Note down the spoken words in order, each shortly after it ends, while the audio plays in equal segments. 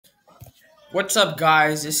What's up,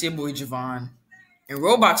 guys? It's your boy Javon. And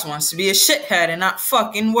Roblox wants to be a shithead and not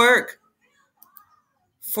fucking work.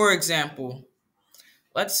 For example,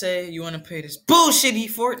 let's say you want to play this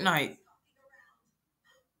bullshitty Fortnite.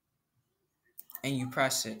 And you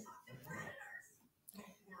press it.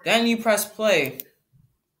 Then you press play.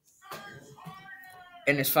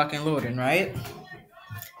 And it's fucking loading, right?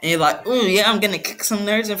 And you're like, ooh, yeah, I'm gonna kick some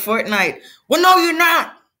nerds in Fortnite. Well, no, you're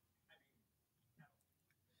not!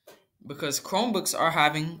 Because Chromebooks are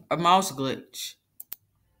having a mouse glitch.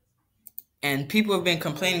 And people have been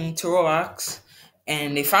complaining to Roblox.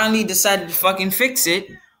 And they finally decided to fucking fix it.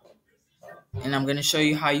 And I'm gonna show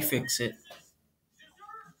you how you fix it.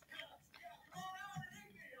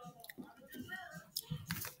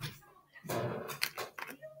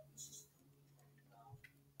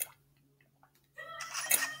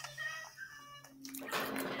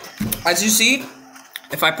 As you see,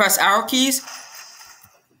 if I press arrow keys,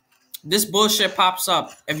 this bullshit pops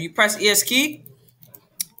up. If you press ES key,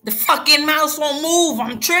 the fucking mouse won't move.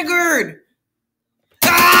 I'm triggered.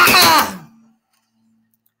 Ah!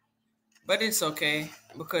 But it's okay,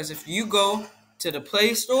 because if you go to the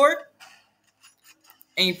Play Store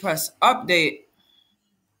and you press update,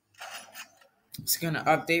 it's gonna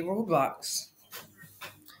update Roblox.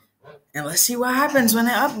 And let's see what happens when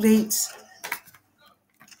it updates.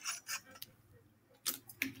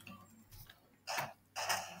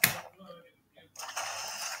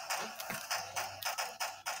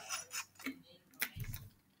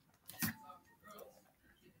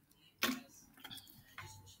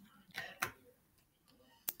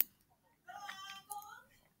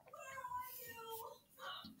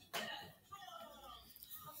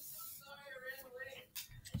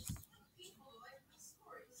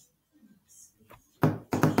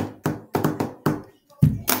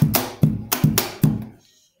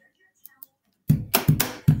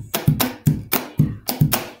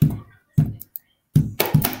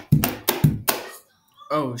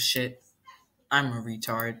 Oh shit, I'm a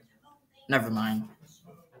retard. Never mind.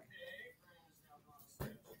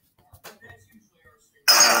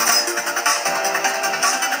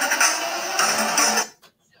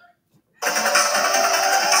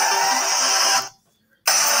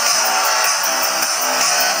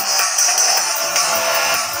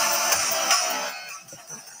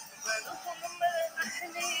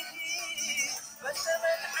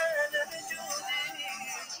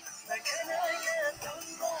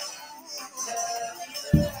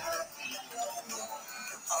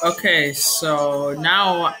 Okay, so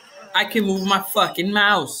now I can move my fucking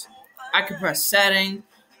mouse. I can press setting.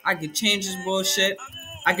 I can change this bullshit.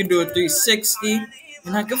 I can do a 360.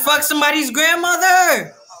 And I can fuck somebody's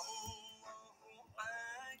grandmother.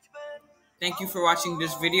 Thank you for watching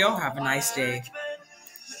this video. Have a nice day.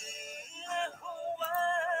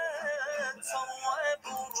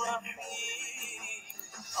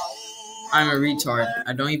 I'm a retard.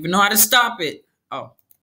 I don't even know how to stop it. Oh.